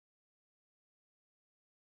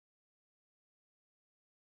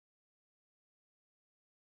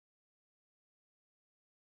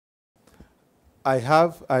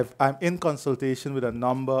I'm in consultation with a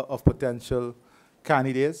number of potential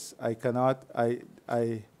candidates. I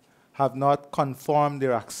have not confirmed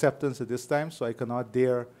their acceptance at this time, so I cannot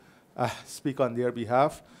dare speak on their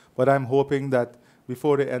behalf. But I'm hoping that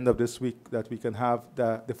before the end of this week that we can have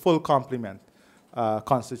the full complement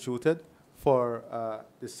constituted for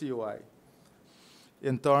the COI.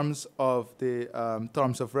 In terms of the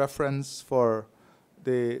terms of reference for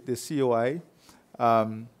the COI,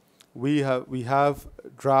 we have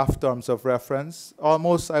draft terms of reference,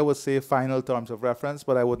 almost I would say final terms of reference,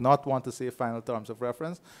 but I would not want to say final terms of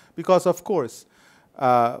reference because, of course,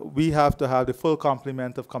 we have to have the full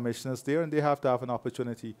complement of commissioners there, and they have to have an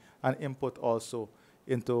opportunity and input also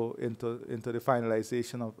into the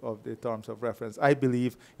finalization of the terms of reference. I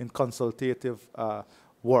believe in consultative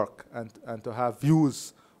work and to have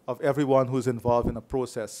views of everyone who's involved in a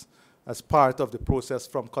process as part of the process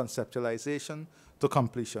from conceptualization to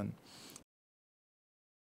completion.